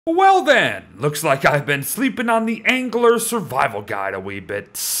Well then, looks like I've been sleeping on the Angler Survival Guide a wee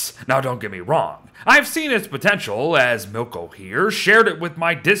bit. Now don't get me wrong, I've seen its potential, as Milko here shared it with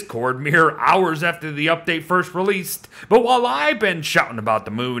my Discord mere hours after the update first released, but while I've been shouting about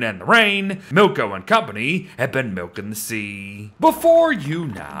the moon and the rain, Milko and company have been milking the sea. Before you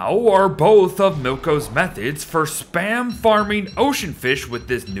now are both of Milko's methods for spam farming ocean fish with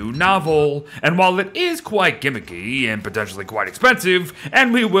this new novel, and while it is quite gimmicky and potentially quite expensive,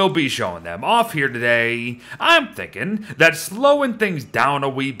 and we will be showing them off here today, I'm thinking that slowing things down a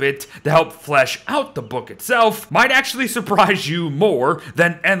wee bit to help flesh out the book itself might actually surprise you more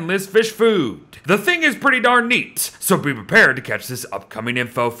than endless fish food. The thing is pretty darn neat, so be prepared to catch this upcoming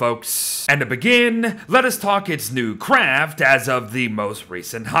info, folks. And to begin, let us talk its new craft as of the most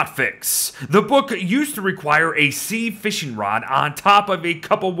recent hotfix. The book used to require a sea fishing rod on top of a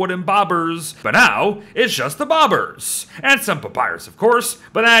couple wooden bobbers, but now it's just the bobbers. And some papyrus, of course,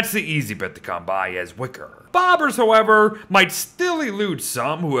 but that's the easy bit to come by as wicker. Bobbers, however, might still elude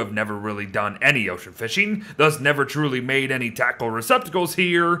some who have never really done any ocean fishing, thus never truly made any tackle receptacles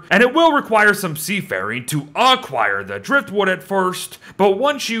here, and it will require some seafaring to acquire the driftwood at first, but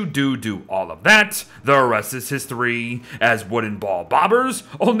once you do all of that, the rest is history, as wooden ball bobbers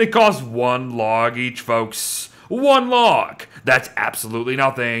only cost 1 log each, folks. 1 log. That's absolutely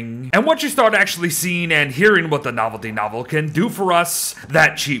nothing. And once you start actually seeing and hearing what the novelty novel can do for us,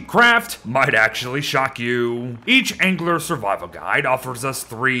 that cheap craft might actually shock you. Each Angler Survival Guide offers us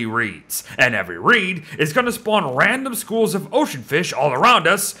 3 reads, and every read is going to spawn random schools of ocean fish all around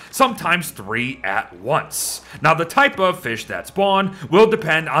us, sometimes 3 at once. Now the type of fish that spawn will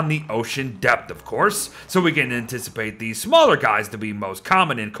depend on the ocean depth, of course, so we can anticipate the smaller guys to be most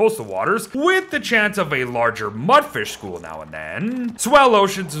common in coastal waters, with the chance of a larger mudfish school now and then. Swell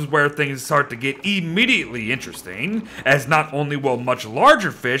oceans is where things start to get immediately interesting, as not only will much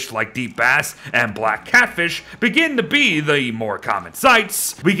larger fish like deep bass and black catfish begin to be the more common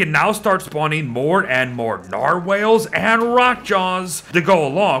sights, we can now start spawning more and more narwhales and rockjaws to go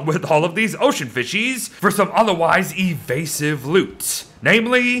along with all of these ocean fishies for some otherwise evasive loot.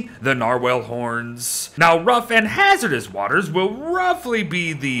 Namely, the narwhal horns. Now, rough and hazardous waters will roughly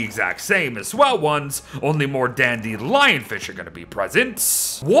be the exact same as swell ones, only more dandy lionfish are going to be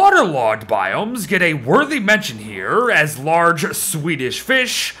present. Waterlogged biomes get a worthy mention here, as large Swedish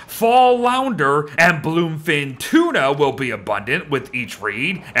fish, fall lounder, and bloomfin tuna will be abundant with each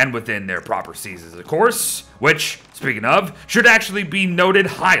read, and within their proper seasons, of course. Which, speaking of, should actually be noted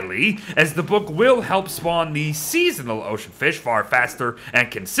highly, as the book will help spawn the seasonal ocean fish far faster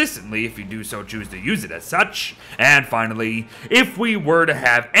and consistently if you do so choose to use it as such. And finally, if we were to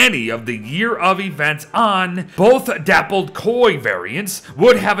have any of the year of events on, both dappled koi variants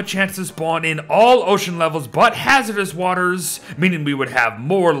would have a chance to spawn in all ocean levels but hazardous waters, meaning we would have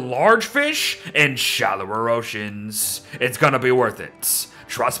more large fish in shallower oceans. It's gonna be worth it.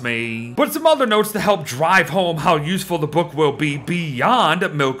 Trust me. But some other notes to help drive home how useful the book will be beyond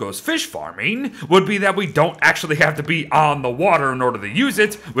Milko's fish farming would be that we don't actually have to be on the water in order to use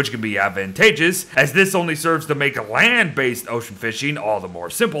it, which can be advantageous, as this only serves to make land-based ocean fishing all the more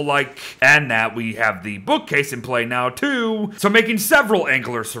simple-like, and that we have the bookcase in play now too, so making several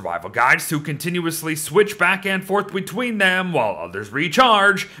angler survival guides to continuously switch back and forth between them while others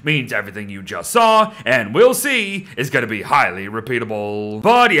recharge means everything you just saw and will see is going to be highly repeatable.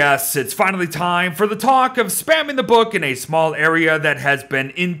 But yes, it's finally time for the talk of spamming the book in a small area that has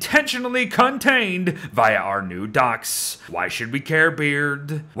been intentionally contained via our new docs. Why should we care,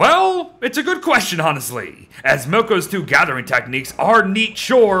 Beard? Well, it's a good question, honestly, as Milko's 2 gathering techniques are neat,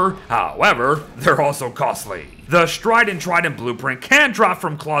 sure, however, they're also costly. The Trident blueprint can drop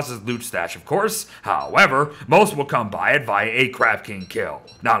from Claus's loot stash, of course. However, most will come by it via a Crab King kill.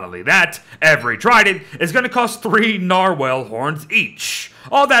 Not only that, every Trident is going to cost 3 narwhal horns each.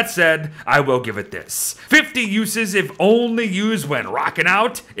 All that said, I will give it this. 50 uses if only used when rocking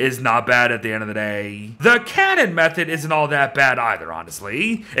out is not bad at the end of the day. The cannon method isn't all that bad either,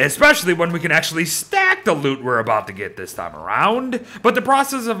 honestly, especially when we can actually stack the loot we're about to get this time around, but the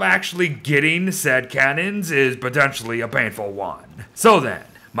process of actually getting said cannons is potentially a painful one. So then,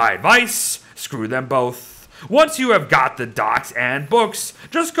 my advice, screw them both. Once you have got the docks and books,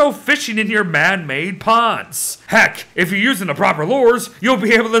 just go fishing in your man-made ponds. Heck, if you're using the proper lures, you'll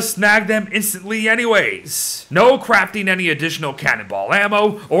be able to snag them instantly anyways. No crafting any additional cannonball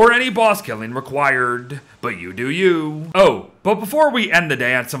ammo or any boss killing required. but you do you. Oh, but before we end the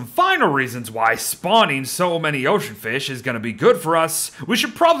day on some final reasons why spawning so many ocean fish is going to be good for us, we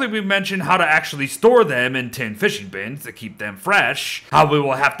should probably mention how to actually store them in tin fishing bins to keep them fresh, how we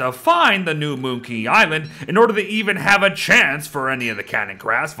will have to find the new Moon Key Island in order to even have a chance for any of the cannon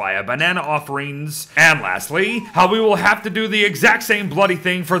crafts via banana offerings, and lastly, how we will have to do the exact same bloody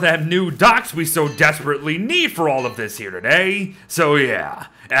thing for them new docks we so desperately need for all of this here today. So yeah,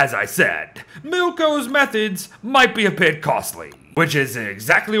 as I said, Milko's methods might be a bit costly. Which is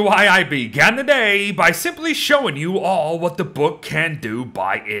exactly why I began the day by simply showing you all what the book can do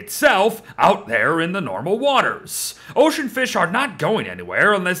by itself out there in the normal waters. Ocean fish are not going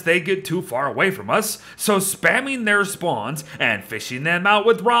anywhere unless they get too far away from us, so spamming their spawns and fishing them out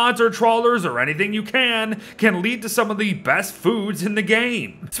with rods or trawlers or anything you can lead to some of the best foods in the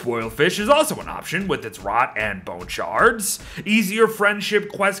game. Spoiled fish is also an option with its rot and bone shards. Easier friendship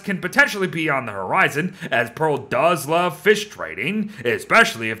quests can potentially be on the horizon, as Pearl does love fish trading,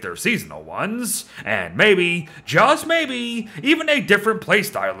 especially if they're seasonal ones, and maybe, just maybe, even a different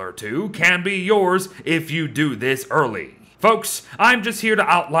playstyle or two can be yours if you do this early. Folks, I'm just here to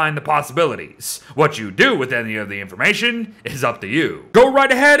outline the possibilities. What you do with any of the information is up to you. Go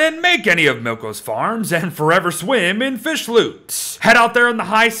right ahead and make any of Milko's farms and forever swim in fish loot. Head out there in the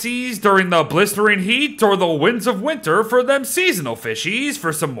high seas during the blistering heat or the winds of winter for them seasonal fishies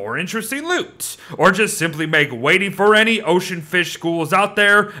for some more interesting loot. Or just simply make waiting for any ocean fish schools out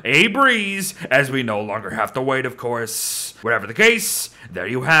there a breeze, as we no longer have to wait, of course. Whatever the case, there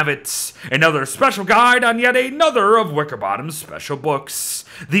you have it. Another special guide on yet another of Wickerbottom's special books.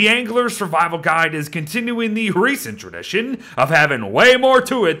 The Angler's Survival Guide is continuing the recent tradition of having way more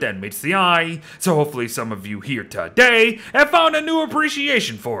to it than meets the eye, so hopefully some of you here today have found a new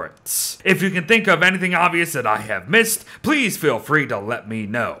appreciation for it. If you can think of anything obvious that I have missed, please feel free to let me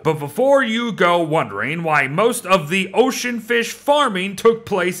know. But before you go wondering why most of the ocean fish farming took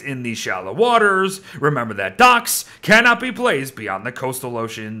place in the shallow waters, remember that docks cannot be placed beyond the coastal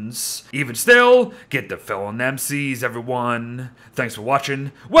oceans. Even still, get to filling them seas, everyone. Thanks for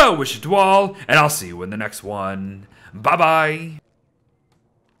watching, well wishes to all, and I'll see you in the next one. Bye bye.